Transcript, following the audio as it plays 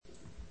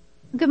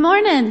Good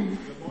morning.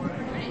 Good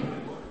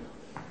morning.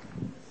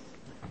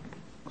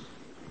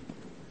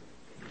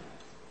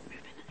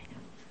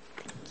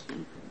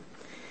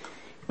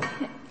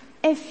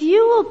 If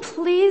you will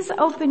please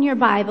open your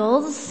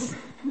Bibles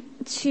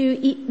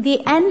to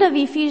the end of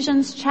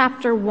Ephesians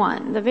chapter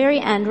 1, the very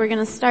end. We're going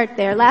to start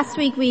there. Last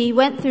week we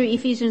went through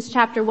Ephesians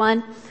chapter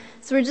 1,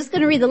 so we're just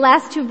going to read the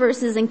last two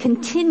verses and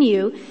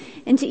continue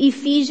into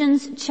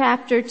Ephesians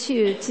chapter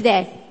 2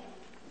 today.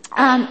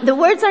 The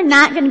words are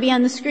not going to be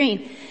on the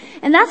screen.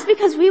 And that's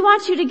because we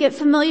want you to get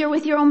familiar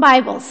with your own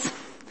Bibles.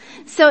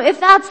 So if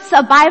that's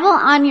a Bible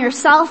on your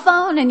cell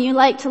phone and you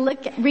like to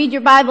read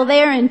your Bible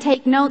there and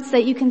take notes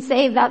that you can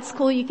save, that's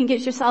cool. You can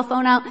get your cell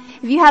phone out.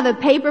 If you have a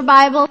paper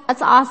Bible,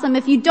 that's awesome.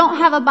 If you don't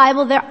have a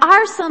Bible, there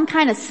are some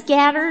kind of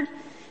scattered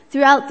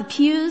throughout the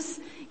pews.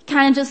 You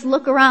kind of just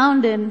look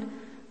around and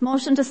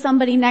motion to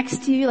somebody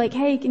next to you like,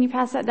 hey, can you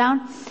pass that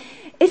down?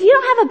 If you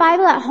don't have a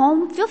Bible at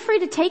home, feel free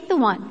to take the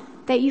one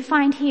that you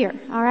find here.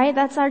 All right.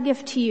 That's our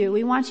gift to you.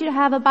 We want you to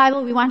have a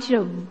Bible. We want you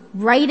to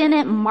write in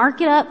it,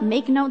 mark it up,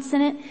 make notes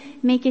in it,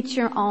 make it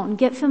your own.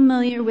 Get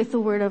familiar with the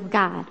Word of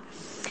God.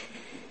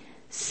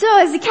 So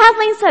as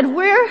Kathleen said,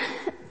 we're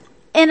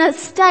in a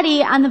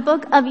study on the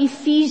book of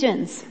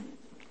Ephesians.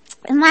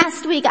 And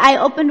last week I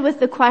opened with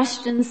the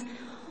questions,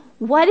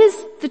 what is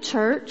the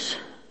church?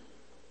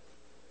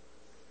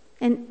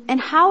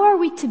 And how are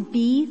we to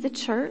be the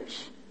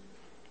church?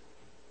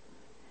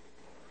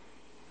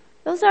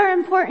 Those are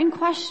important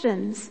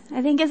questions.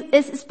 I think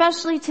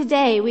especially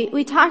today.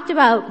 We talked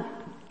about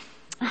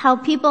how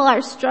people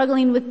are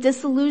struggling with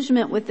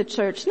disillusionment with the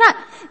church. Not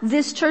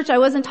this church. I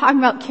wasn't talking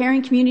about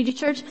Caring Community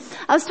Church.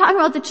 I was talking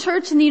about the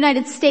church in the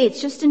United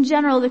States, just in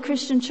general, the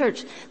Christian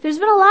church. There's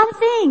been a lot of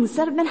things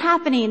that have been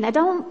happening that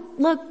don't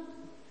look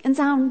and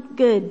sound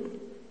good.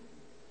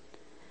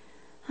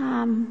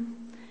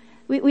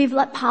 We've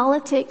let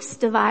politics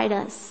divide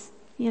us,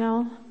 you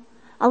know.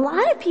 A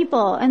lot of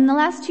people in the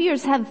last 2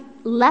 years have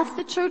left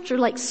the church or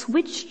like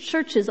switched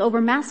churches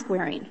over mask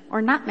wearing or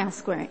not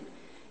mask wearing,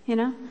 you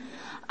know.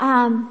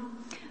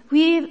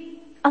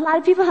 A lot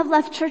of people have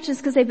left churches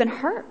because they've been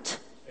hurt.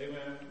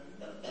 Amen.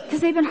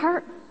 Because they've been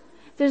hurt.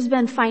 There's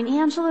been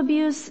financial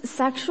abuse,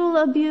 sexual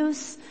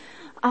abuse.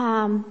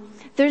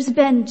 There's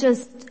been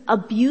just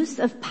abuse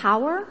of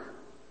power.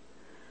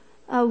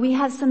 We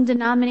have some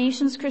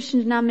denominations,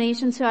 Christian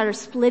denominations, who are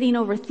splitting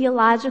over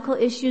theological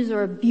issues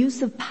or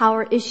abuse of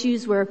power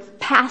issues where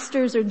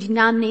pastors or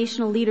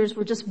denominational leaders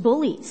were just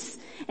bullies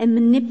and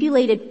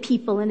manipulated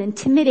people and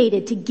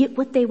intimidated to get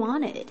what they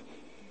wanted.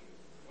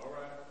 All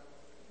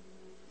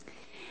right.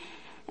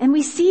 And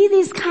we see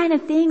these kind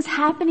of things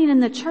happening in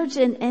the church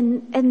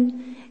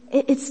and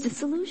it's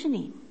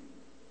disillusioning.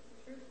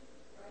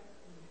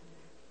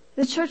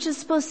 The church is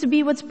supposed to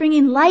be what's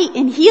bringing light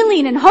and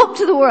healing and hope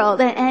to the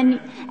world.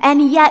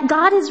 And yet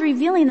God is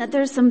revealing that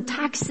there's some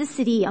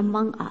toxicity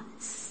among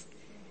us.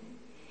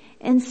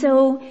 And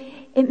so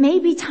it may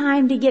be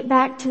time to get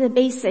back to the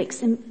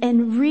basics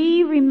and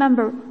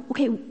remember,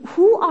 okay,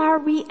 who are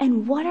we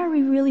and what are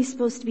we really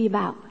supposed to be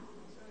about?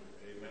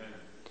 Amen.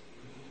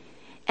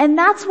 And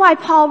that's why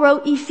Paul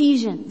wrote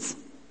Ephesians.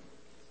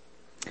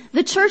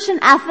 The church in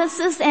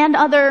Ephesus and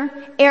other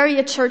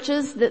area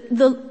churches,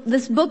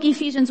 this book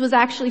Ephesians was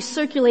actually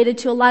circulated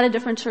to a lot of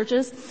different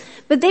churches,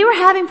 but they were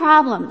having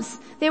problems.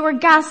 They were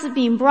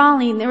gossiping,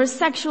 brawling, there was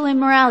sexual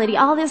immorality,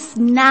 all this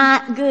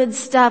not good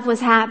stuff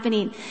was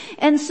happening.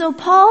 And so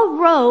Paul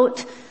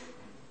wrote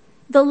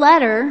the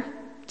letter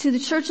to the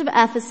church of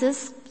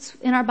Ephesus,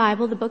 in our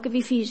Bible, the book of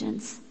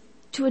Ephesians,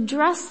 to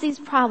address these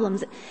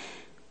problems.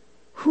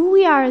 Who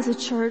we are as a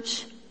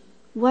church,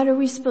 what are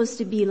we supposed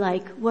to be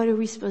like? What are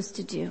we supposed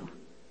to do?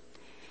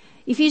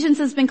 Ephesians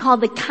has been called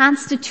the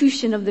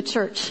constitution of the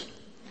church.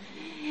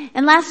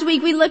 And last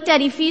week we looked at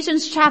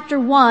Ephesians chapter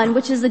 1,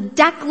 which is a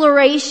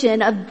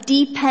declaration of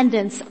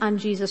dependence on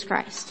Jesus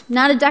Christ.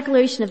 Not a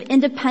declaration of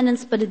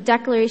independence, but a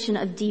declaration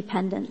of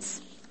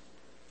dependence.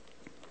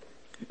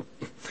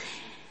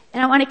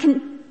 And I want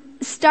to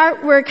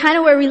start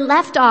where we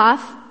left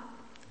off.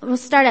 We'll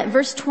start at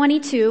verse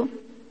 22,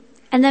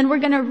 and then we're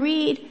going to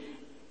read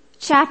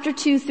chapter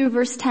 2 through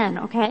verse 10,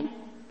 okay?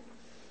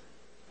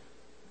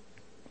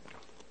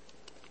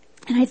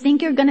 And I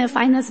think you're going to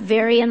find this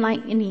very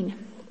enlightening.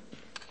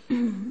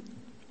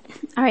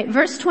 All right,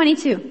 verse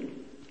 22.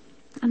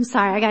 I'm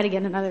sorry, I got to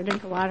get another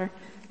drink of water.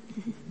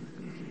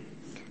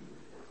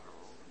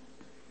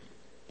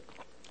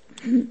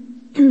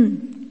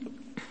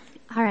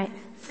 All right.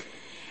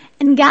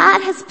 And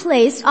God has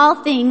placed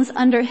all things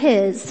under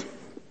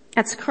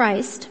that's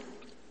Christ,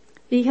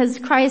 because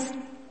Christ,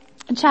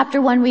 in chapter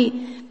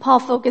 1, Paul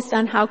focused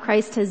on how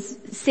Christ has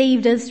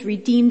saved us,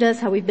 redeemed us,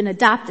 how we've been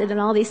adopted and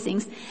all these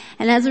things.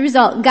 And as a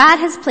result, God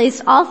has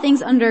placed all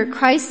things under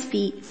Christ's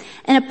feet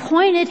and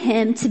appointed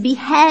him to be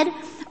head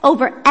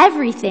over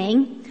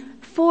everything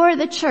for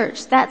the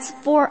church. That's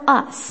for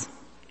us,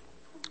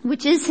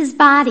 which is his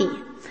body,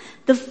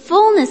 the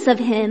fullness of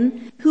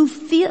him who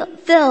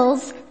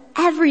fills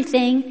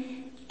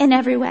everything in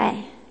every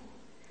way.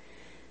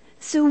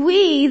 So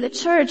we, the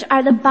church,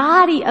 are the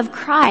body of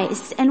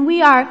Christ, and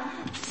we are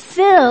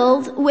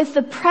filled with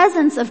the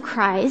presence of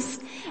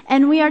Christ,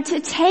 and we are to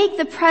take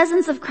the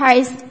presence of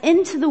Christ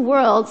into the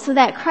world so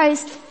that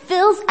Christ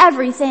fills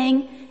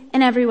everything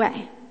in every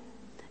way.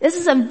 This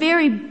is a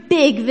very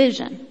big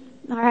vision,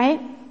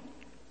 alright?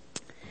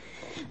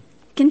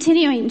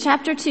 Continuing,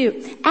 chapter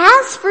 2.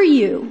 As for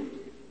you,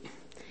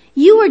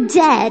 you were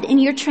dead in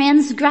your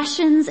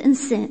transgressions and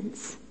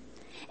sins,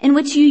 in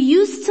which you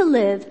used to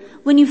live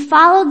when you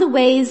followed the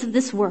ways of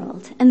this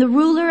world and the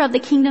ruler of the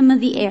kingdom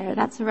of the air.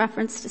 That's a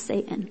reference to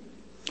Satan.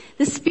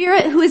 The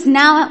spirit who is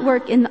now at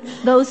work in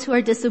those who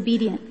are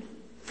disobedient.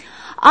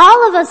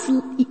 All of us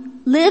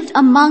lived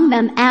among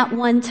them at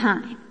one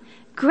time,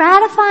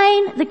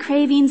 gratifying the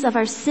cravings of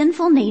our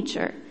sinful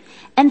nature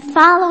and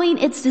following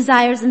its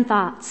desires and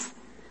thoughts.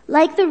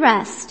 Like the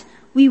rest,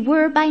 we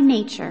were by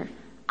nature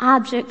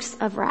objects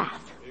of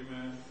wrath.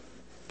 Amen.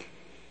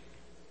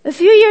 A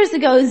few years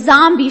ago,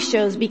 zombie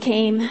shows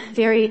became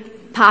very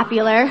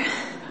popular.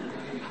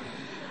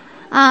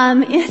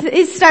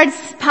 It starts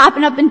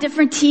popping up in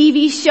different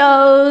TV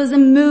shows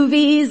and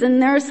movies,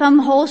 and there are some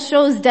whole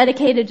shows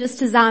dedicated just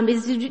to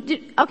zombies.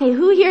 Okay,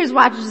 who here has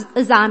watched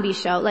a zombie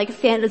show? Like a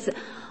fan of,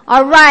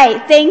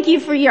 alright, thank you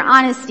for your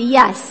honesty,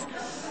 yes.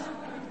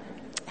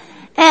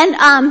 And,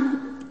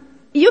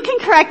 you can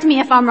correct me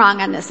if I'm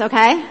wrong on this,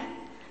 okay?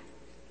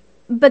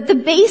 But the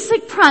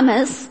basic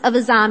premise of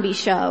a zombie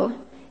show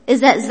is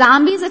that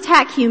zombies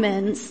attack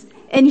humans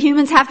and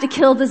humans have to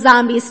kill the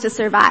zombies to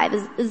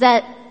survive.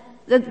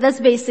 That's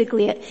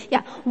basically it.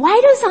 Yeah.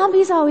 Why do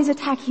zombies always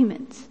attack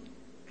humans?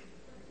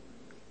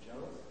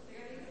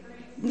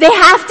 They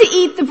have to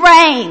eat the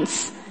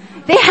brains.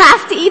 They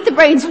have to eat the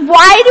brains.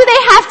 Why do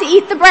they have to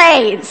eat the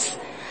brains?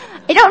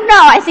 I don't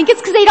know. I think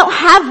it's because they don't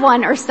have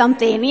one or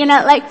something. You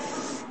know, like,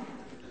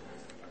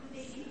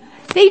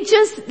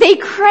 they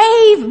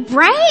crave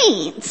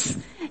brains.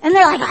 And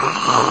they're like,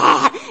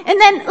 ah! And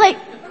then like,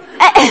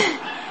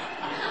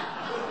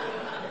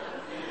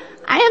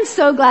 I am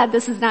so glad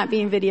this is not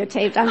being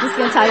videotaped. I'm just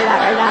gonna tell you that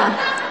right now.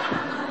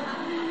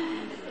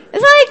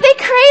 It's like they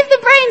crave the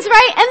brains,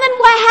 right? And then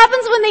what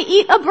happens when they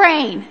eat a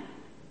brain?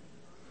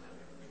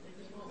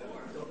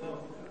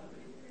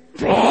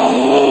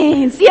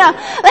 Brains. Yeah.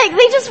 Like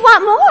they just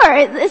want more.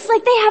 It's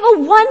like they have a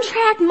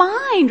one-track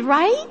mind,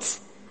 right?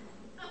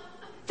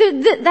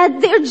 That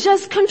they're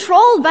just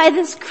controlled by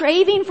this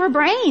craving for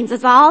brains.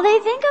 That's all they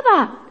think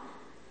about.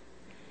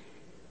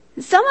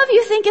 Some of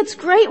you think it's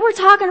great we're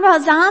talking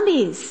about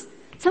zombies.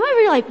 Some of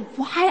you are like,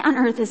 why on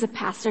earth is a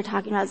pastor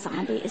talking about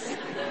zombies?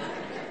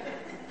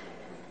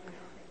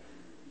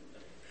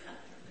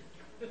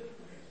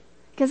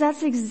 Because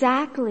that's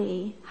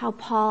exactly how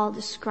Paul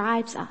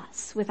describes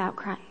us without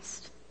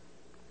Christ.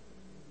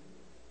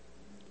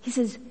 He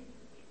says,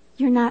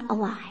 you're not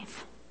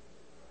alive.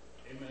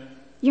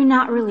 You're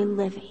not really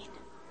living.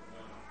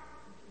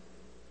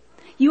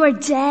 You are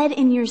dead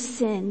in your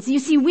sins. You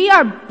see, we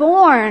are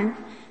born,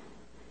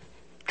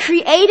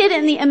 created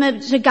in the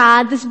image of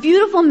God, this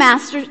beautiful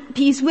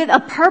masterpiece with a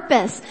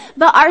purpose.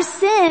 But our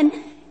sin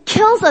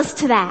kills us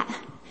to that.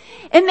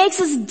 It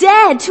makes us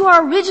dead to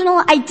our original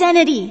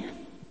identity.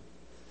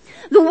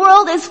 The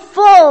world is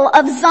full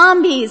of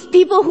zombies,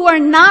 people who are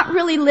not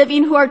really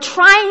living, who are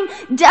trying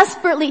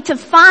desperately to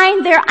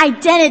find their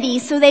identity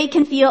so they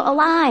can feel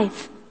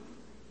alive.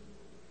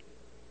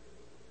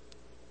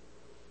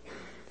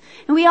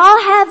 And we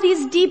all have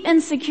these deep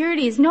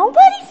insecurities.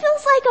 Nobody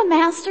feels like a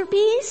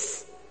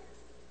masterpiece.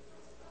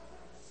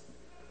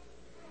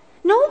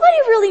 Nobody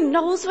really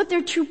knows what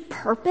their true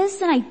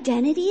purpose and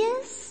identity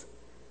is.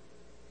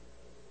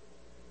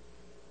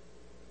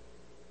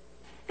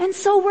 And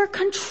so we're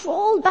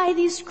controlled by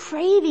these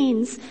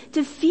cravings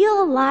to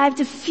feel alive,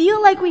 to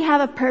feel like we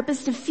have a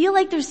purpose, to feel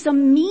like there's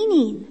some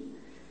meaning.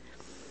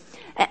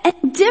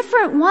 And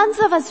different ones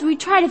of us, we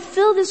try to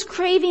fill this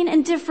craving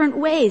in different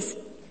ways.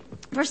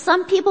 For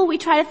some people, we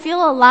try to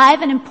feel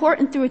alive and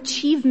important through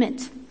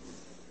achievement.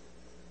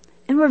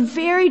 And we're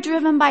very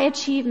driven by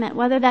achievement,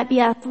 whether that be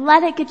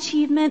athletic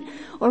achievement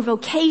or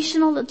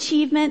vocational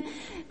achievement,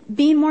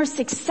 being more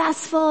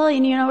successful,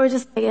 and we're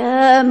just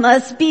like,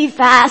 must be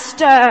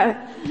faster,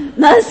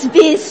 must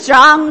be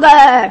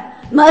stronger,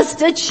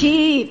 must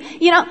achieve,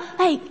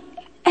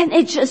 and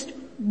it just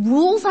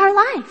rules our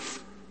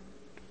life.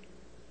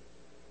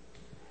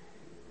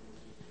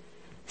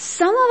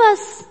 Some of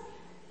us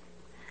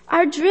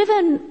are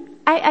driven,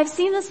 I've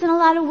seen this in a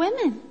lot of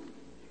women,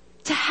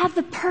 to have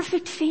the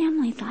perfect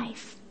family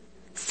life.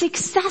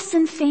 Success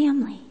in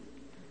family.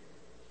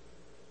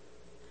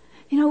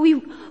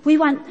 We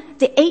want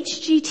the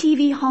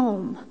HGTV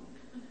home,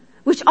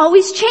 which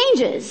always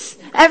changes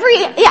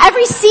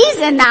every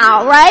season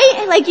now,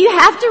 right? Like you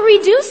have to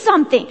redo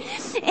something.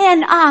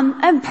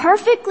 And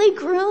perfectly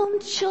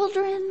groomed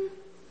children.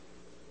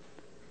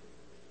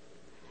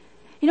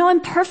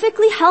 And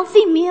perfectly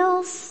healthy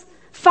meals.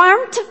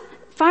 Farm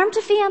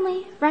to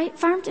family, right?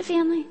 Farm to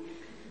family.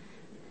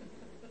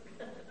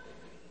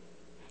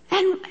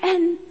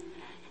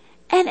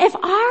 And if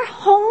our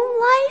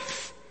home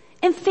life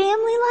and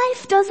family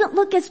life doesn't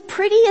look as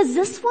pretty as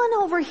this one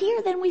over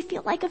here, then we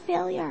feel like a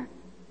failure.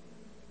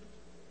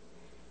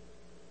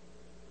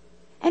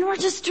 And we're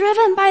just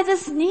driven by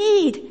this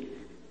need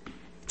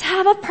to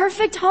have a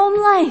perfect home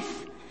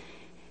life.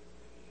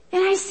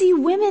 And I see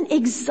women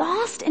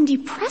exhaust and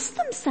depress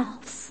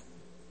themselves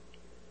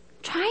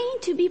trying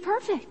to be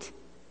perfect.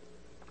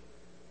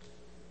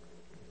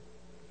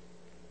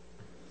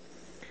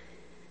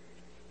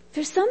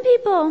 For some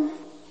people,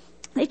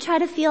 they try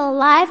to feel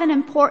alive and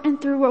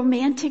important through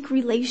romantic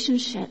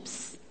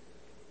relationships.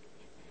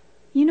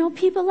 You know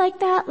people like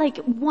that? Like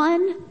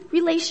one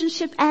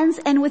relationship ends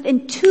and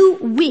within 2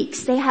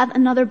 weeks they have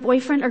another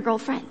boyfriend or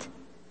girlfriend.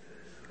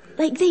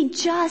 Like they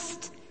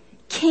just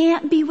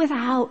can't be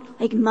without,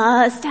 like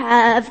must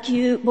have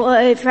cute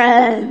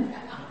boyfriend.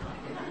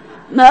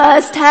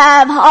 Must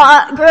have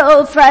hot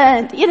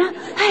girlfriend. You know,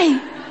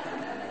 hey.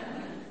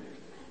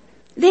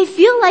 They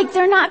feel like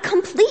they're not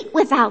complete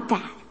without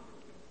that.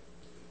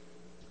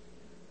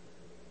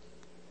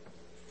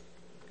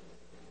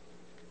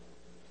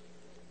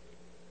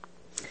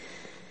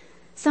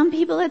 Some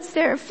people, it's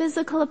their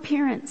physical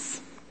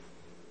appearance.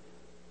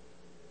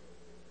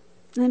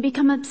 And they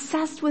become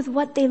obsessed with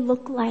what they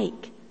look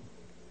like.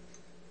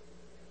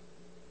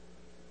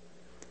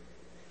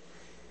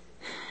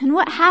 And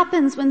what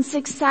happens when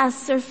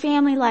success or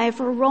family life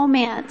or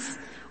romance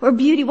or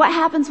beauty, what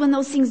happens when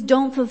those things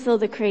don't fulfill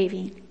the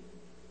craving?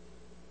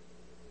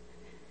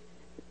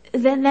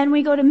 Then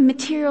we go to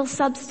material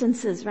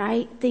substances,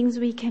 right? Things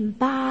we can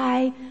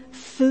buy,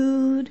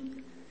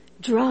 food,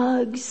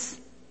 drugs.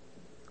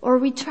 Or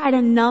we try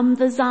to numb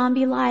the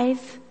zombie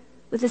life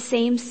with the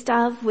same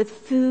stuff, with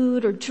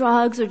food or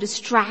drugs or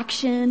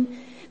distraction,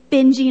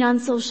 binging on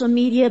social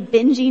media,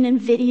 binging in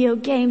video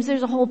games.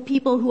 There's a whole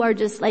people who are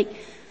just like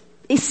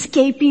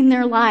escaping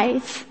their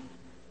life,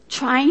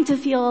 trying to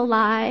feel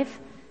alive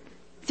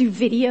through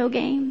video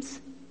games.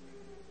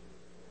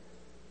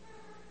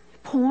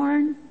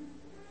 Porn.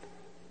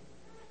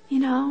 You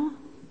know,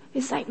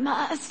 it's like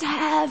must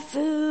have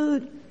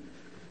food,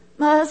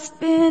 must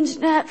binge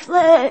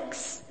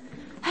Netflix.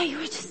 Hey,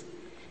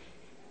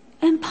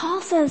 and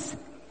Paul says,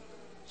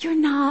 you're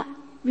not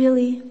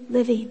really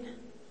living.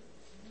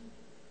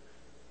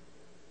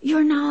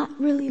 You're not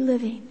really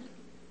living.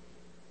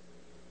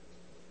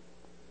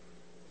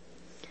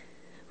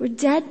 We're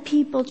dead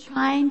people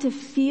trying to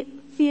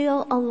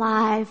feel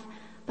alive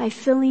by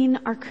filling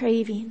our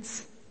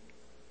cravings.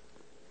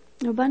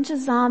 We're a bunch of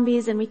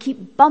zombies and we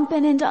keep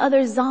bumping into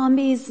other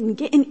zombies and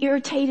getting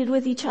irritated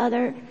with each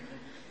other.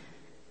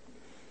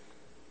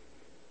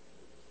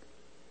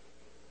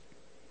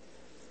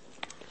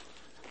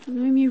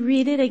 Let me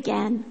read it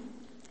again.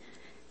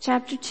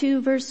 Chapter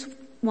 2, verse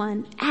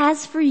 1.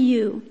 As for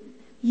you,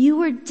 you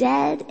were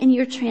dead in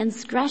your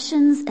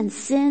transgressions and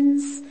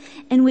sins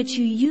in which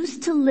you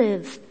used to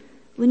live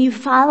when you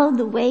followed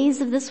the ways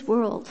of this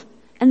world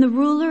and the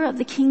ruler of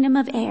the kingdom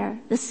of air,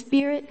 the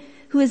spirit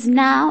who is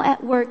now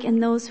at work in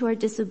those who are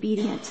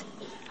disobedient.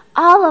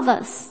 All of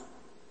us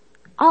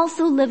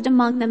also lived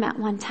among them at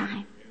one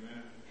time,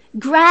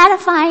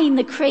 gratifying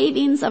the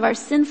cravings of our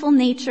sinful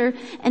nature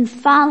and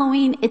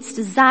following its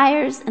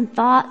desires and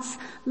thoughts.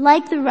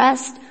 Like the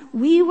rest,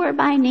 we were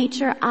by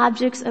nature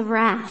objects of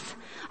wrath.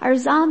 Are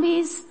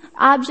zombies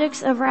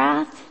objects of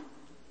wrath?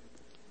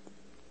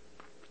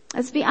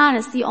 Let's be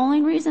honest, the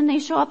only reason they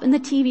show up in the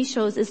TV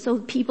shows is so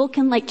people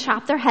can like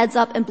chop their heads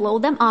up and blow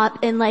them up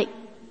and like,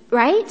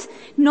 right?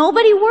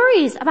 Nobody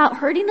worries about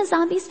hurting a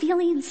zombie's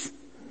feelings.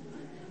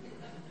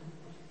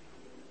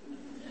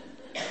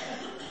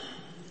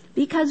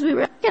 Because we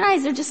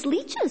recognize they're just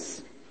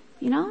leeches,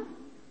 you know?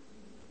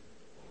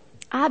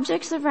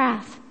 Objects of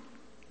wrath.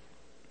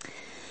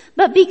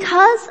 But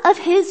because of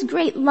His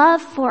great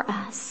love for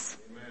us,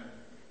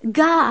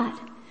 God,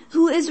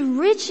 who is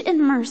rich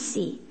in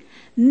mercy,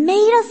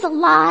 made us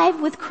alive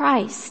with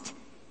Christ,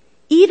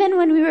 even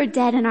when we were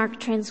dead in our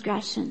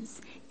transgressions.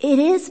 It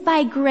is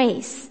by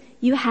grace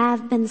you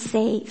have been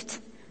saved.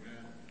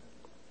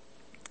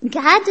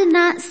 God did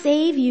not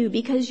save you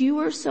because you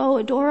were so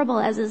adorable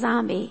as a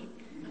zombie.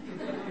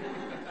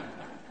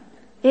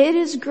 It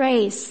is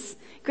grace.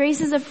 Grace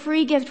is a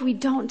free gift we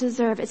don't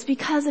deserve. It's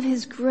because of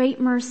His great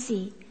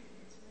mercy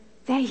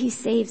that He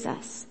saves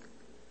us.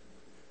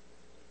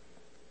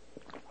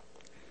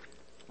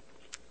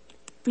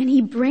 And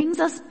He brings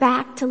us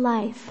back to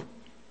life.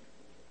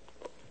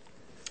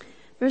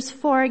 Verse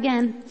 4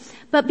 again.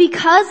 But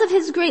because of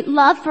His great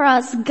love for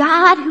us,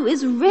 God, who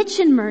is rich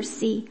in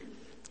mercy,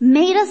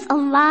 made us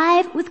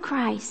alive with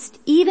Christ,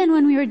 even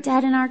when we were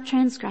dead in our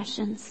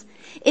transgressions.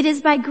 It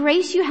is by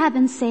grace you have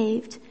been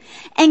saved.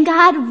 And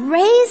God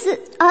raised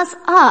us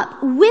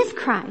up with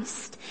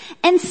Christ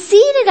and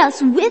seated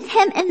us with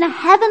Him in the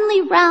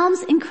heavenly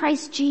realms in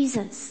Christ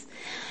Jesus.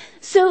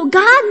 So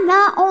God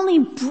not only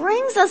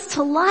brings us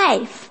to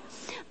life,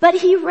 but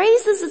He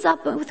raises us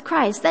up with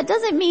Christ. That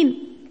doesn't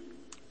mean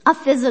a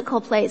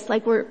physical place,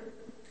 like we're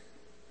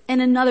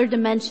in another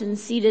dimension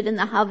seated in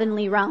the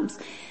heavenly realms.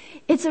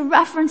 It's a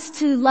reference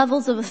to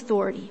levels of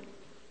authority.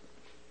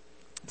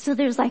 So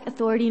there's like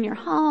authority in your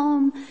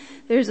home,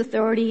 there's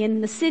authority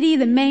in the city,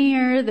 the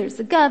mayor, there's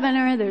the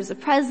governor, there's the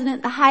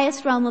president. The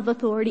highest realm of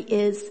authority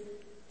is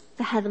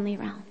the heavenly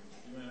realm.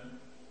 Amen.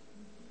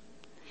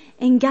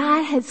 And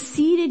God has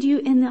seated you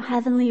in the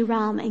heavenly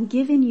realm and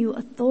given you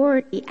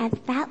authority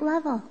at that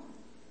level.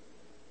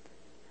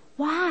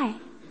 Why?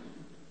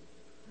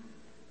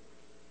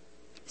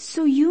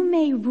 So you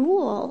may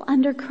rule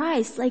under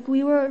Christ like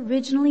we were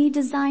originally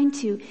designed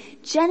to.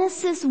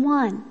 Genesis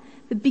 1,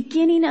 the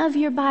beginning of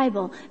your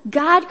Bible,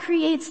 God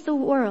creates the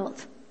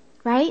world,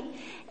 right?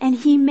 And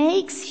He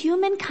makes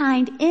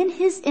humankind in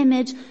His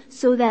image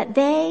so that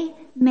they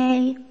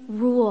may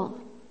rule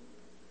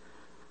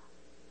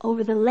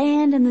over the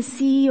land and the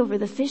sea, over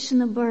the fish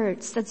and the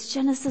birds. That's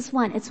Genesis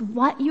 1. It's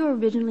what you were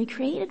originally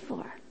created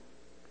for.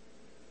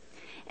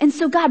 And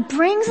so God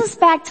brings us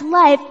back to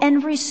life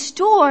and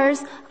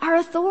restores our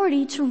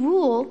authority to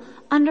rule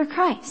under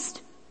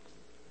Christ.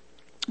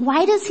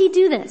 Why does He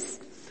do this?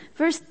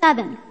 Verse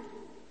 7.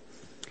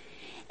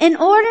 In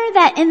order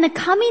that in the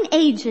coming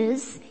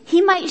ages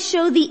He might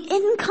show the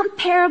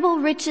incomparable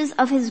riches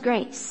of His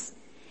grace,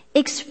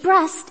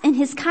 expressed in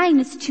His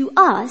kindness to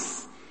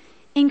us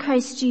in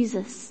Christ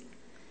Jesus.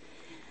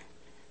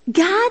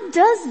 God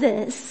does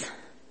this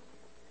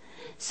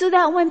so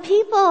that when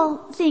people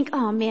think,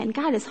 oh man,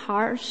 God is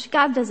harsh,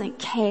 God doesn't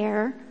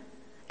care,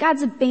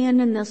 God's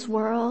abandoned this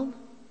world,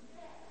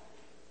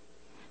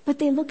 but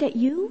they look at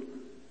you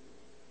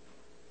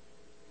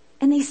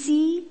and they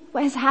see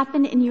what has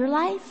happened in your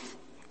life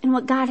and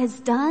what God has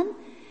done,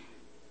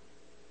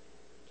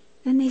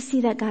 then they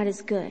see that God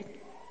is good,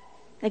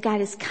 that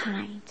God is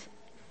kind.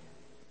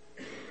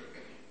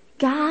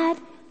 God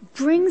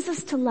brings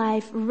us to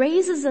life,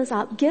 raises us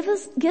up,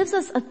 gives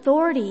us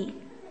authority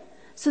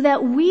so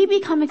that we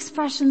become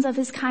expressions of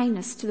His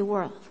kindness to the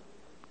world.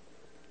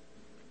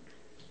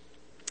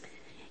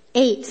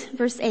 8,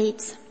 verse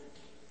 8.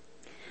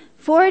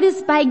 For it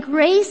is by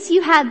grace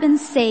you have been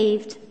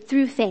saved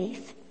through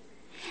faith.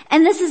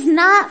 And this is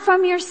not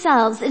from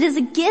yourselves. It is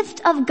a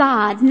gift of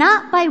God,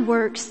 not by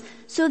works,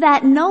 so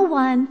that no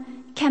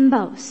one can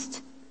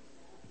boast.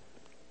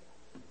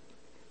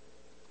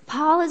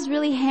 Paul is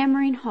really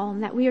hammering home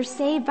that we are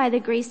saved by the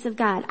grace of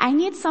God. I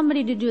need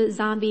somebody to do a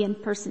zombie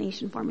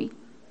impersonation for me.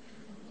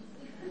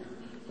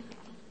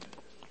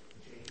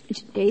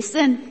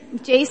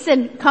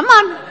 Jason, come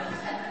on.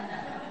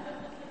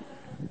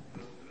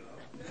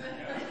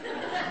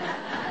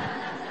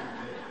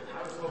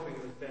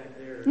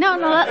 No,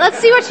 let's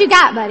see what you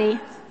got, buddy.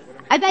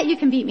 I bet you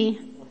can beat me.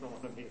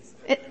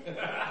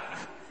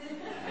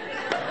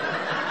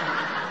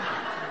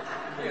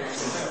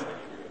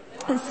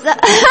 He's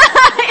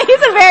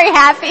very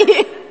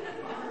happy.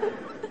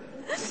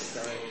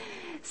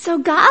 So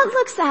God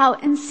looks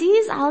out and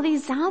sees all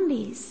these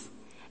zombies,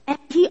 and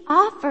He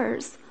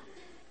offers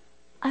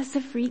us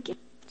a free gift.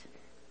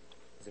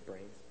 Is it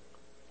brains?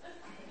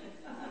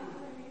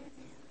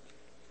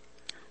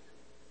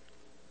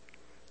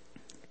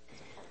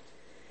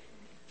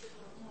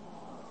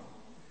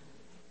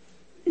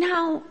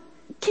 Now,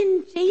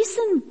 can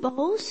Jason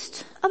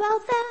boast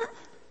about that?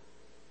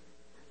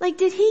 Like,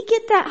 did he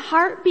get that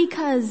heart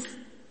because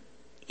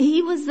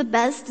he was the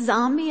best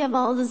zombie of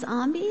all the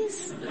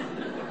zombies?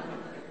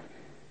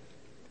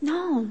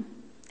 No.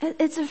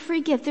 It's a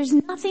free gift. There's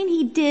nothing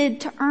he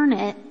did to earn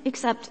it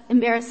except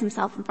embarrass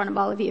himself in front of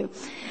all of you.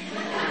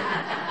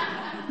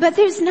 But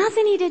there's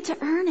nothing he did to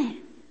earn it.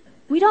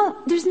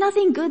 There's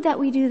nothing good that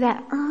we do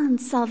that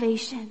earns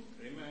salvation.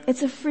 Amen.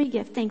 It's a free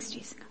gift. Thanks,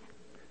 Jason.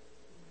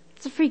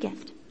 It's a free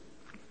gift.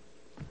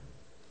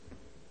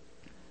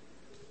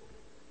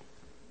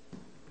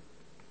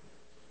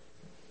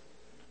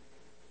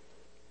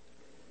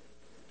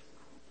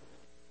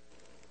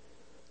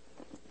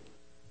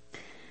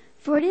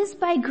 For it is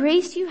by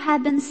grace you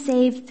have been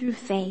saved through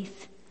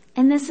faith,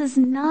 and this is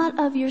not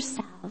of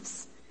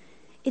yourselves.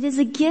 It is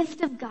a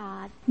gift of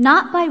God,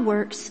 not by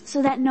works,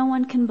 so that no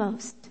one can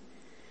boast.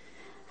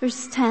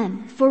 Verse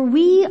 10, for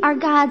we are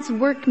God's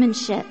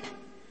workmanship,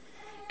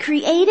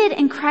 created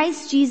in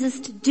Christ Jesus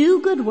to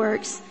do good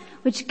works,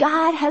 which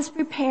God has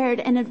prepared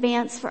in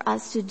advance for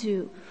us to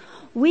do.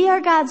 We are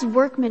God's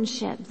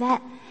workmanship.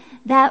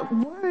 That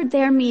word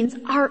there means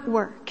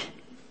artwork.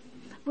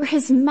 We're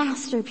His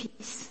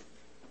masterpiece.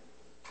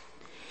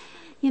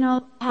 You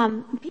know,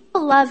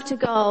 people love to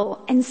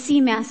go and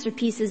see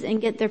masterpieces and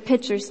get their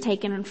pictures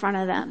taken in front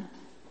of them.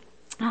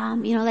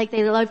 Like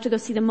they love to go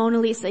see the Mona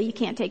Lisa. You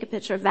can't take a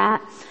picture of that.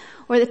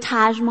 Or the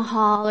Taj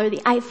Mahal or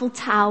the Eiffel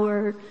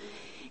Tower.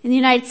 In the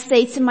United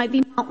States, it might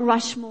be Mount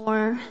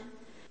Rushmore.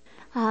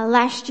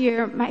 Last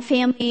year, my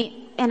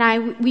family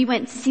and we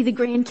went to see the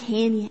Grand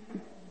Canyon.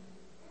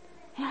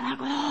 And I'm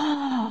like,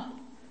 oh,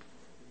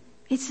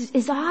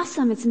 it's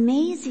awesome. It's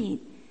amazing.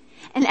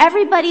 And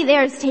everybody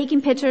there is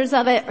taking pictures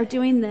of it or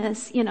doing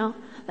this,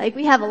 like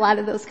we have a lot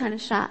of those kind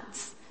of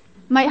shots.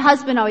 My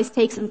husband always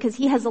takes them because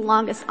he has the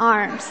longest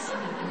arms.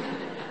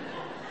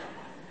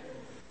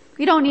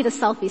 We don't need a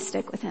selfie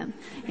stick with him,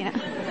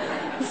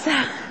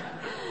 So,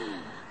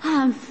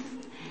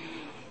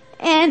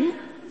 and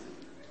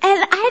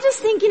I just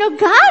think,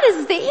 God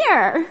is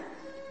there. And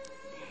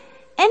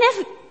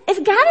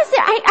if God is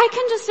there, I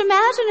can just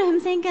imagine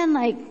him thinking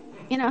like,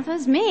 if it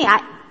was me,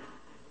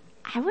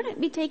 I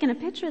wouldn't be taking a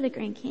picture of the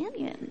Grand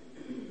Canyon.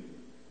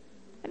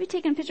 I'd be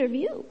taking a picture of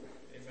you.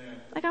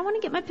 Amen. Like, I want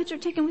to get my picture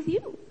taken with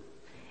you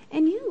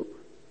and you.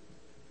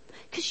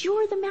 Because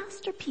you're the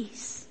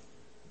masterpiece.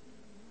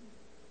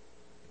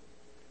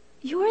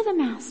 You're the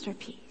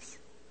masterpiece.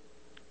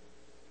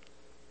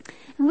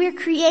 And we're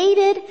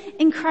created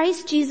in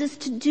Christ Jesus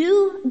to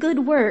do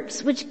good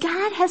works, which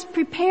God has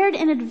prepared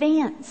in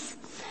advance.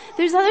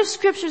 There's other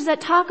scriptures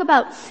that talk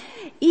about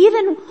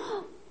even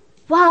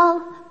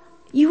while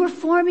you were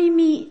forming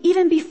me,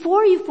 even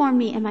before you formed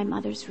me in my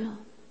mother's womb.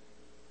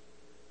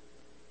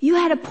 You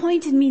had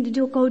appointed me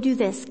to go do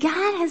this.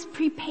 God has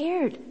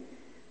prepared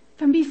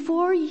from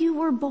before you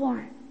were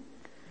born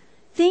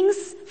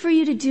things for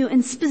you to do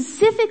and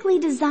specifically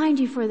designed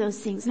you for those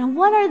things. Now,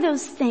 what are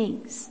those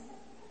things?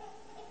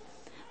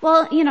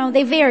 Well,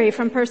 they vary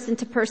from person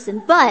to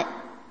person, but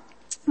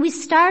we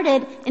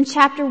started in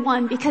chapter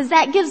 1 because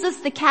that gives us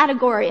the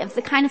category of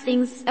the kind of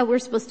things that we're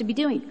supposed to be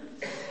doing.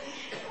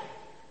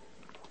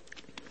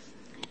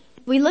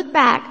 We look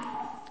back.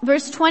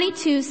 Verse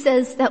 22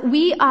 says that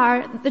we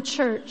are the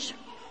church,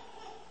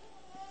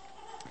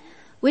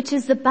 which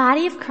is the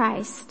body of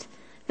Christ,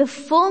 the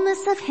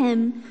fullness of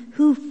him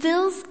who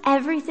fills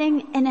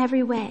everything in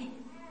every way.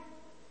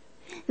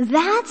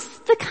 That's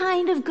the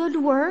kind of good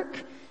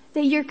work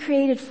that you're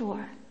created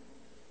for.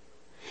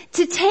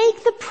 To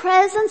take the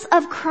presence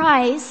of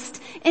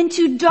Christ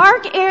into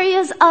dark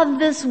areas of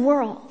this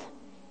world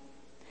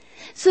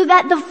so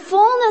that the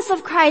fullness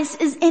of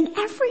Christ is in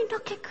every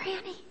nook and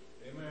cranny.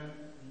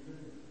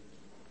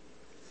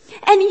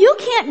 And you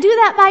can't do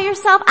that by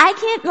yourself.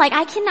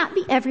 I cannot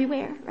be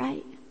everywhere,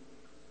 right?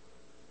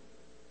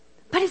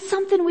 But it's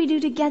something we do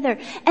together.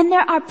 And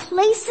there are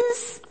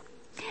places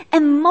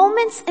and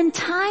moments in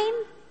time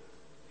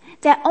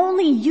that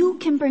only you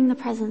can bring the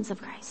presence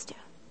of Christ to.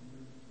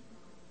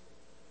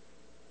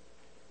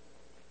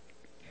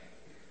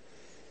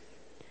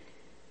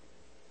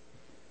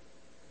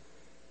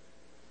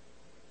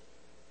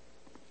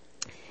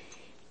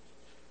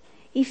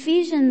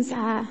 Ephesians,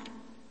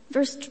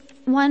 verse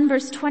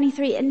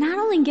 23, it not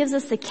only gives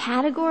us the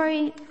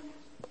category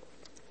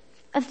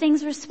of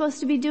things we're supposed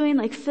to be doing,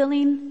 like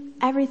filling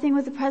everything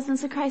with the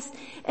presence of Christ,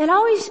 it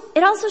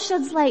also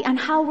sheds light on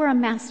how we're a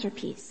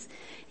masterpiece.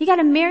 You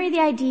gotta marry the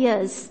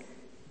ideas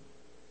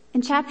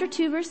in chapter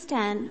 2 verse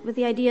 10 with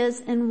the ideas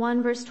in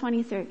 1 verse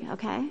 23,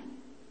 okay?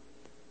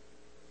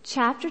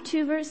 Chapter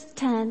 2 verse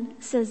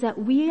 10 says that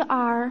we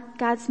are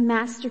God's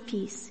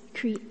masterpiece,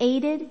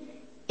 created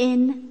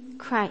in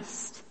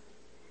Christ.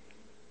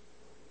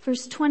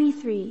 Verse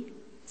 23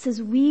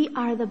 says we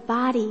are the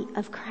body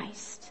of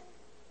Christ.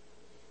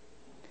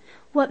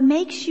 What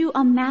makes you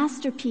a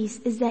masterpiece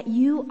is that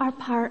you are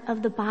part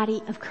of the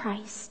body of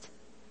Christ,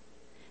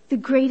 the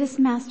greatest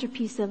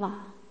masterpiece of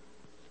all.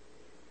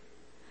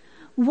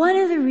 One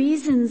of the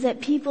reasons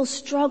that people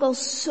struggle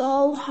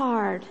so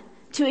hard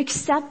to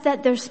accept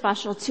that they're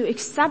special, to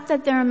accept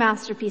that they're a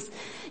masterpiece,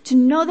 to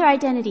know their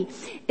identity,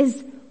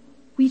 is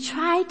we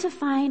try to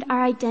find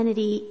our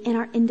identity in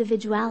our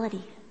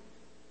individuality.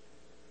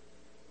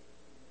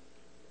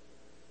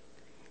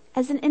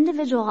 As an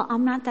individual,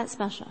 I'm not that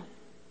special.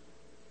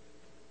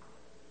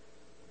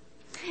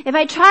 If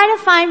I try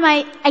to find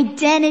my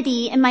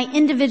identity and my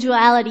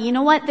individuality, you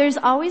know what? There's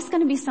always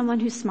going to be someone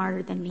who's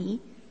smarter than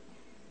me.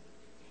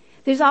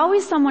 There's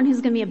always someone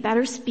who's going to be a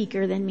better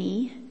speaker than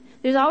me.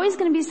 There's always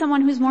going to be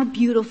someone who's more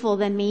beautiful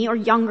than me or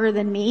younger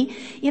than me.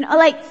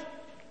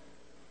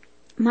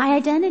 My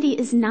identity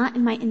is not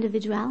in my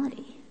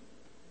individuality.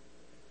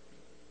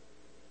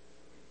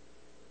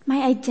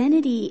 My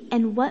identity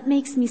and what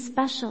makes me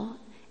special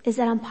is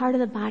that I'm part of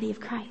the body of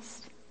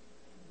Christ.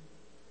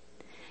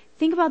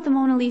 Think about the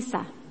Mona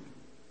Lisa.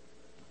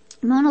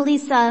 Mona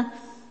Lisa,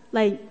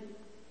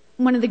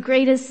 one of the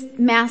greatest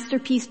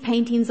masterpiece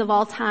paintings of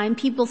all time.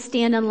 People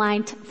stand in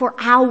line for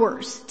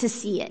hours to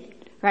see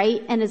it,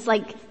 right? And it's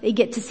like they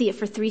get to see it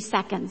for 3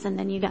 seconds and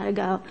then you gotta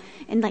go.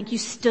 And you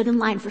stood in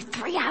line for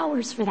 3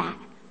 hours for that.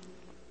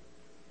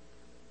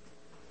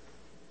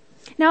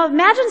 Now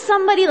imagine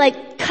somebody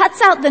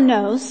cuts out the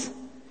nose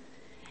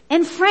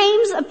and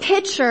frames a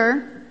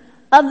picture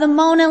of the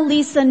Mona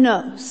Lisa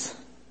nose.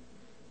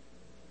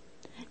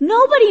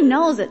 Nobody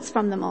knows it's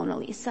from the Mona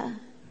Lisa.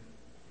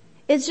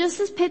 It's just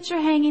this picture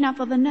hanging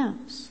up of a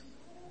nose.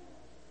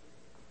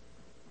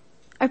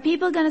 Are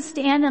people going to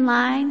stand in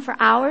line for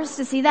hours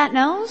to see that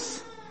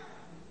nose?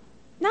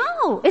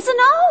 No, it's a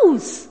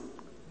nose.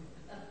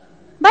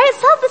 By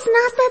itself, it's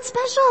not that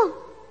special.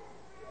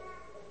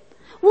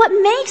 What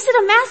makes it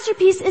a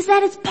masterpiece is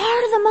that it's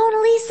part of the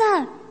Mona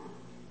Lisa.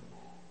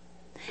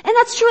 And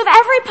that's true of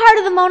every part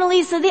of the Mona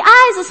Lisa. The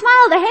eyes, the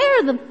smile, the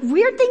hair, the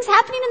weird things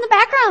happening in the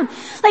background.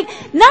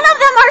 None of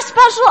them are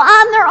special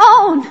on their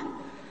own.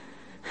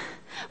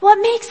 What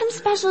makes them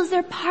special is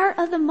they're part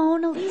of the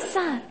Mona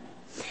Lisa.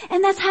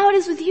 And that's how it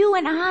is with you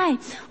and I.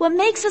 What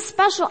makes us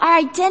special, our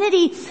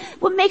identity,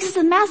 what makes us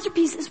a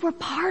masterpiece is we're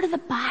part of the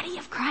body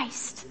of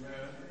Christ.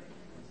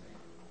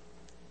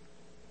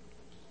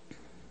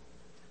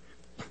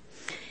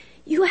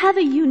 You have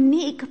a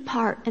unique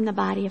part in the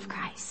body of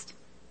Christ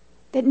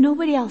that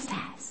nobody else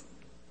has.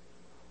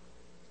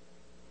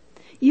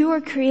 You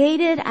were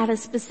created at a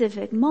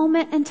specific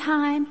moment in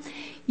time.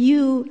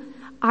 You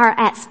are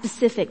at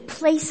specific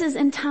places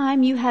in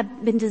time. You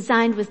have been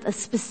designed with a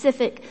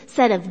specific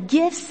set of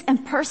gifts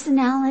and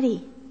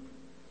personality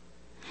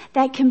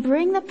that can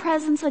bring the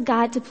presence of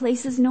God to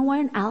places no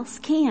one else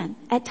can,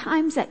 at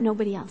times that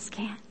nobody else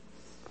can.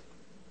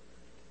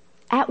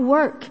 At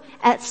work,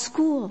 at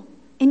school,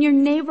 in your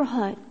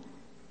neighborhood,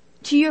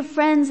 to your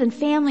friends and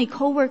family,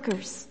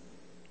 coworkers.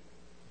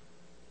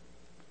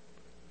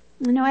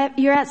 You know,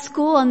 you're at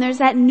school and there's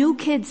that new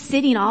kid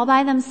sitting all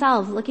by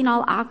themselves, looking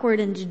all awkward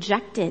and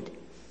dejected.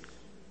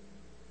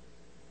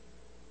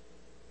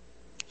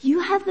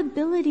 You have the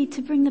ability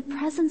to bring the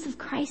presence of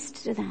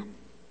Christ to them.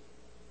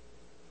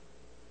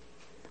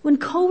 When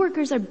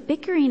coworkers are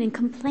bickering and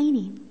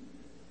complaining,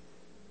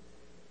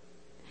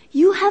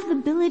 you have the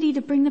ability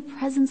to bring the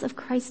presence of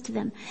Christ to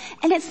them.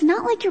 And it's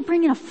not like you're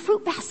bringing a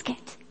fruit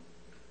basket.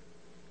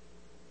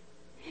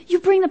 You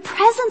bring the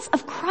presence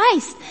of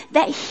Christ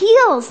that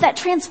heals, that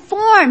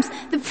transforms,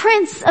 the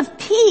Prince of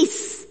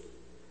Peace,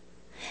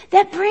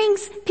 that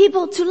brings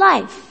people to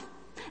life.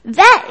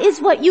 That is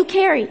what you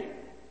carry.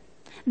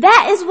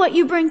 That is what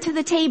you bring to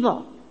the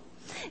table.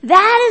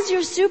 That is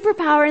your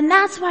superpower, and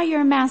that's why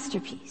you're a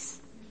masterpiece.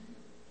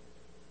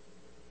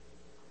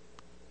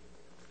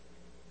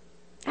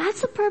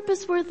 That's a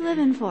purpose worth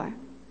living for.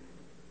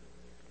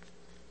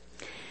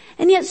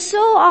 And yet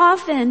so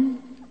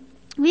often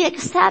we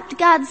accept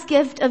God's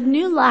gift of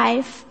new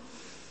life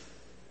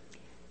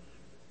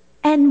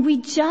and we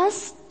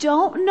just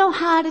don't know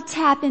how to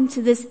tap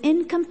into this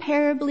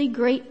incomparably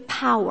great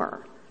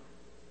power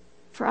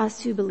for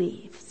us who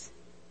believes.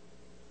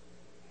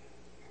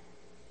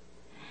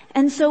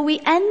 And so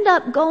we end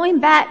up going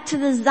back to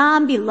the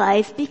zombie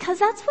life because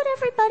that's what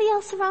everybody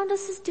else around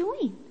us is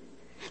doing.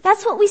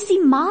 That's what we see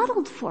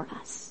modeled for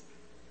us.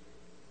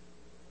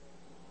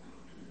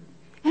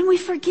 And we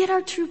forget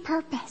our true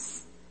purpose.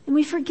 And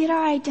we forget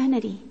our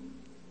identity.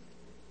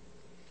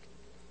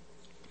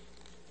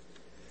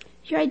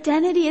 Your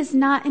identity is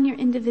not in your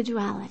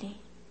individuality.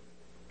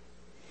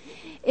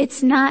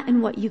 It's not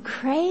in what you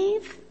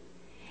crave.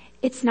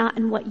 It's not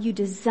in what you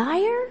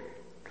desire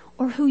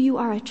or who you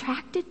are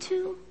attracted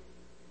to.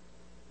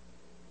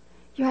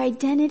 Your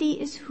identity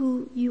is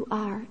who you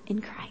are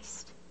in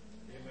Christ.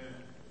 Amen.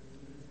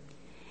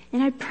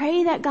 And I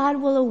pray that God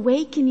will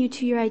awaken you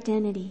to your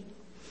identity.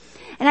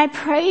 And I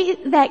pray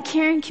that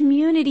Caring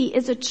Community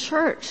is a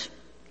church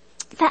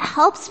that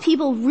helps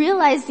people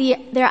realize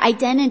their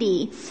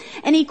identity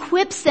and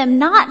equips them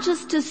not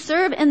just to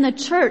serve in the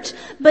church,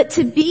 but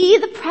to be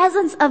the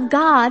presence of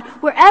God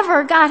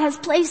wherever God has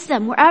placed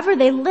them, wherever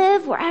they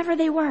live, wherever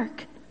they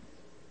work.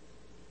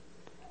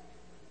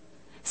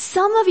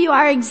 Some of you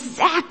are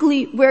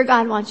exactly where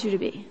God wants you to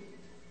be.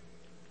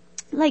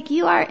 Like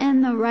you are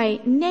in the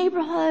right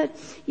neighborhood,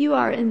 you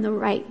are in the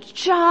right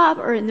job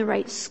or in the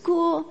right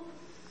school.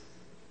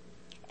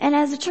 And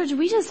as a church,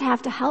 we just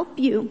have to help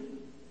you,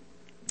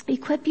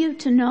 equip you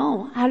to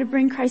know how to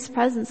bring Christ's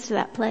presence to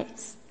that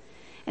place.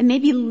 And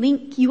maybe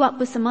link you up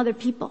with some other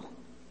people.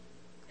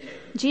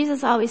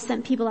 Jesus always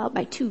sent people out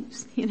by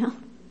twos, you know.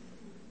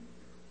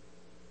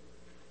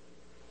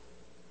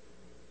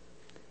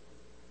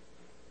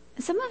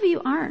 Some of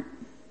you aren't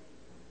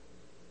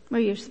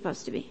where you're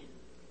supposed to be.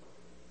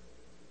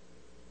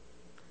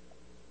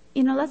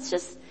 You know, let's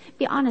just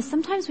be honest.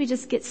 Sometimes we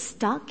just get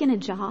stuck in a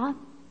job.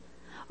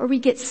 Or we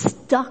get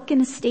stuck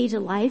in a stage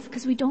of life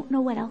because we don't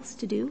know what else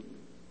to do.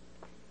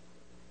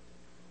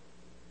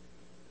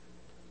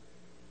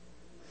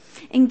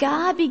 And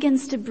God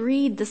begins to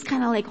breed this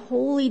kind of like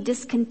holy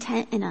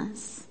discontent in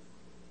us.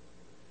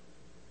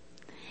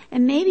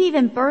 And maybe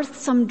even birth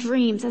some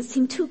dreams that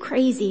seem too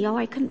crazy. Oh,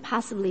 I couldn't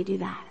possibly do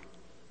that.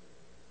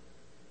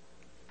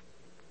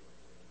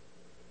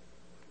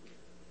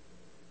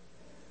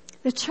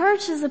 The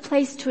church is a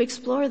place to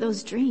explore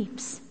those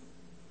dreams.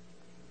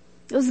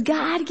 Those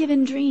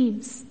God-given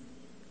dreams.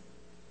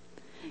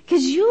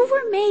 Because you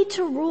were made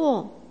to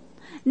rule,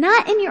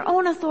 not in your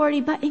own authority,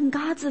 but in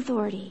God's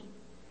authority.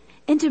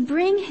 And to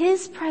bring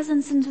His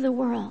presence into the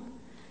world.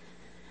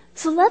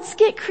 So let's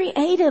get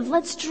creative.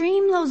 Let's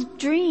dream those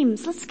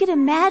dreams. Let's get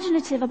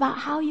imaginative about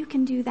how you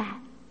can do that.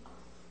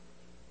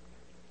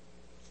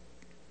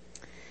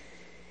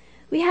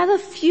 We have a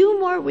few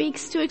more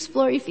weeks to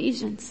explore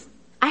Ephesians.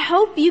 I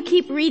hope you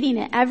keep reading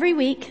it every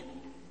week.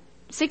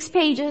 6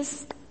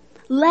 pages.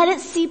 Let it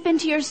seep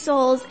into your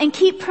souls and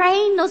keep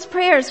praying those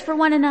prayers for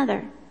one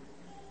another.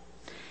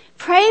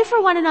 Pray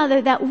for one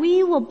another that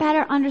we will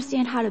better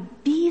understand how to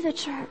be the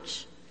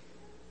church.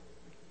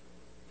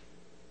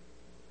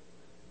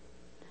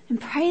 And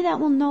pray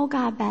that we'll know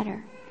God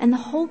better and the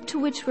hope to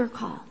which we're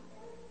called.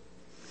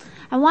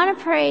 I want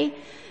to pray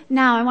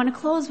Now I want to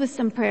close with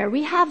some prayer.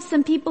 We have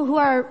some people who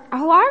are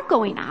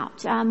going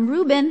out.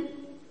 Reuben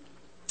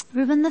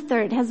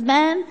III has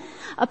been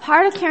a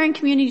part of Caring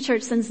Community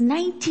Church since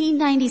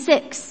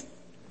 1996.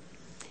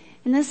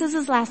 And this is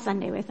his last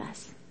Sunday with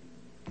us.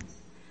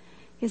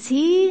 Because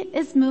he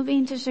is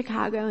moving to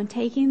Chicago and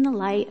taking the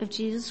light of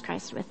Jesus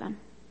Christ with him.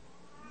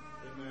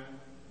 Amen.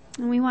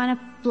 And we want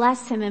to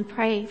bless him and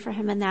pray for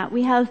him in that.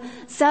 We have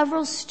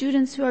several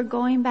students who are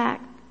going back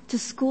to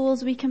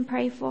schools we can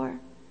pray for.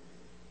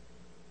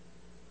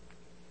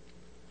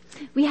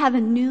 We have a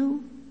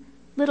new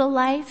little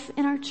life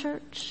in our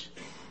church.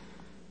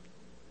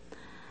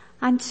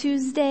 On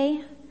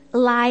Tuesday,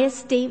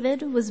 Elias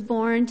David was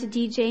born to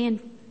DJ and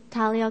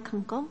Talia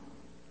Kunkel.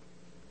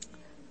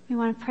 We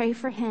want to pray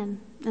for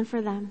him and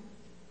for them.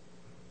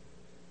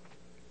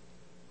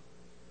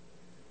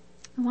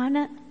 We want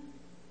to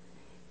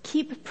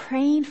keep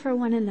praying for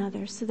one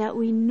another so that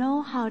we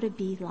know how to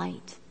be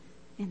light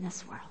in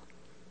this world.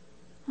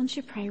 Won't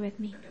you pray with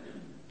me?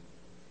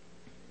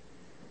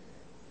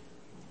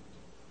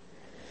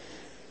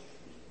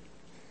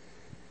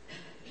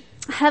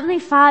 Heavenly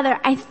Father,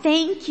 I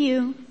thank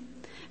you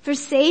for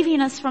saving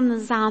us from the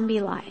zombie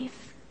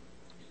life.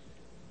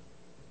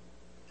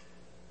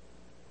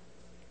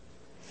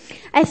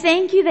 I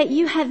thank you that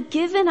you have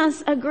given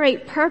us a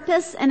great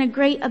purpose and a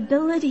great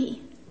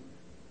ability.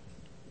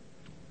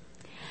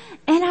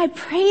 And I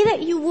pray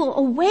that you will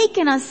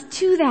awaken us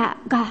to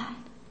that, God.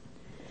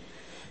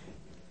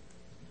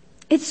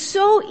 It's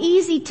so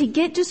easy to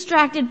get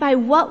distracted by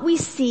what we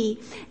see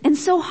and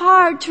so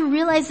hard to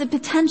realize the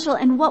potential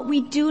in what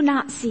we do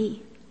not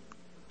see.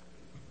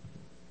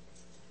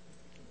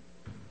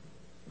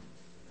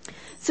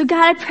 So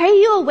God, I pray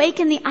you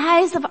awaken the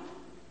eyes of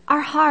our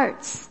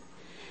hearts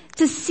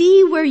to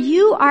see where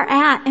you are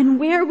at and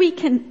where we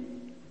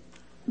can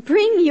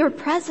bring your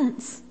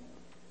presence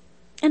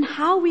and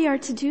how we are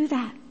to do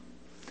that.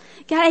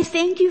 God, I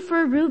thank you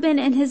for Reuben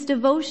and his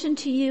devotion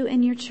to you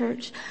and your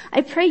church.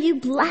 I pray you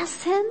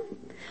bless him.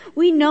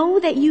 We know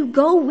that you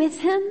go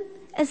with him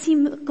as he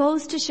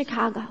goes to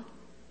Chicago.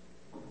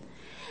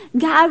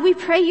 God, we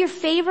pray your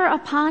favor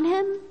upon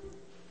him.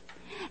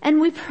 And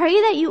we pray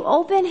that you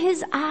open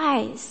his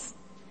eyes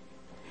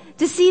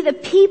to see the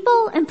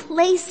people and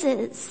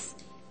places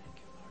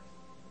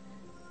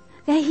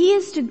that he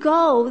is to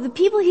go, the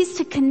people he's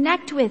to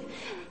connect with,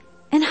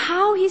 and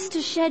how he's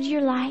to shed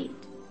your light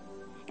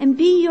and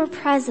be your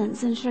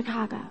presence in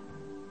Chicago.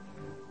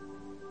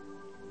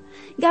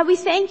 God, we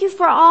thank you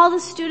for all the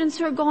students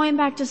who are going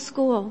back to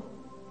school.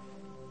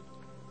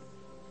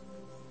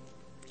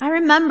 I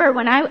remember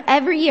when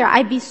every year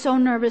I'd be so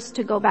nervous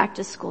to go back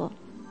to school.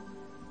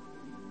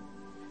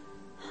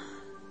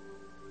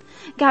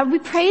 God, we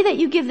pray that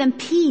you give them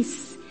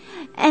peace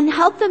and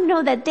help them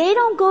know that they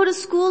don't go to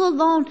school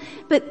alone,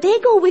 but they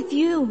go with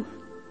you.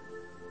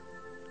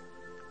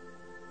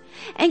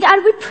 And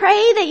God, we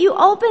pray that you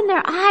open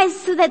their eyes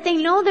so that they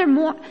know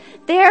they're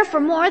there for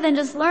more than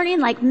just learning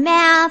like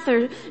math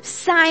or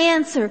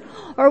science or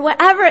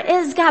whatever it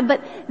is, God,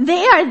 but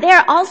they are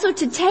there also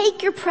to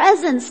take your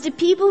presence to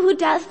people who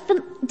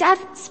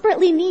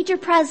desperately need your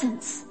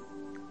presence.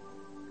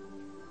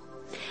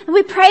 And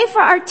we pray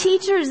for our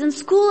teachers and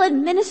school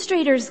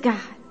administrators,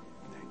 God.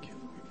 Thank you.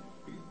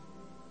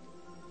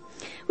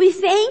 We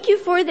thank you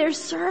for their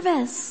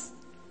service.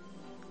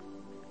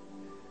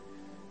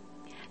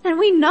 And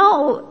we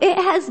know it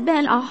has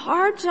been a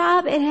hard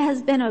job. It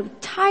has been a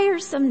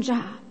tiresome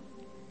job.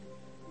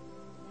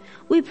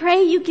 We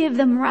pray you give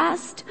them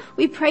rest.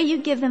 We pray you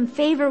give them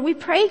favor. We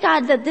pray,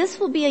 God, that this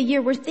will be a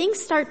year where things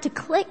start to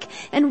click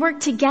and work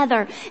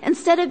together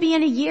instead of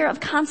being a year of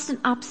constant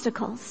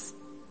obstacles.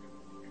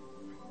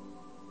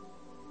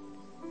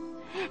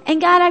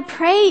 And God, I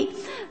pray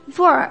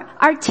for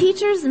our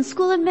teachers and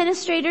school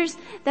administrators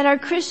that are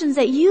Christians,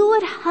 that you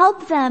would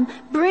help them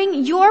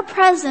bring your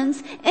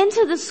presence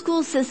into the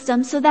school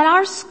system so that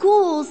our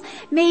schools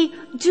may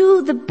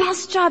do the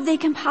best job they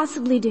can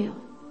possibly do.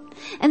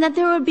 And that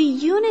there would be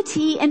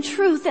unity and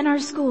truth in our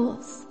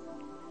schools.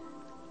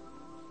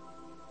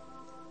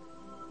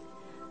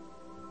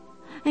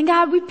 And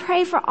God, we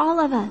pray for all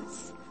of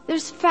us.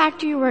 There's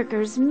factory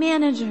workers,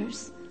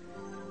 managers,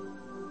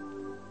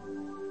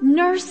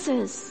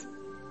 nurses.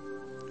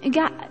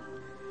 God,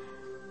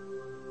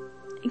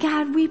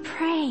 we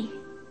pray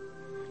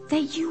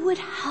that you would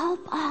help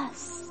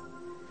us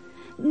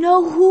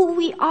know who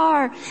we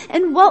are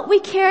and what we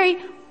carry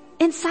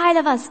inside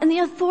of us and the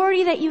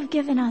authority that you've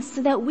given us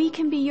so that we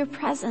can be your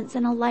presence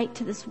and a light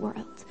to this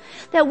world.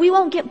 That we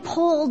won't get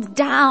pulled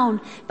down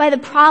by the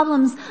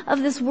problems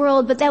of this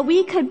world, but that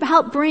we could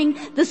help bring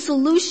the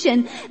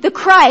solution, the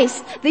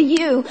Christ, the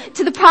you,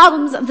 to the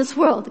problems of this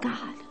world,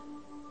 God.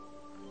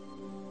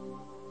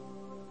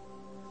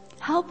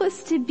 Help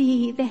us to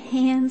be the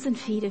hands and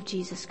feet of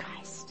Jesus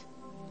Christ.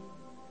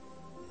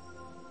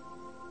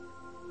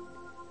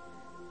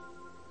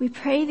 We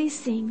pray these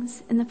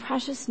things in the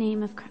precious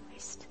name of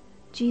Christ,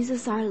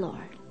 Jesus our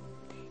Lord.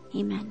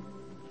 Amen.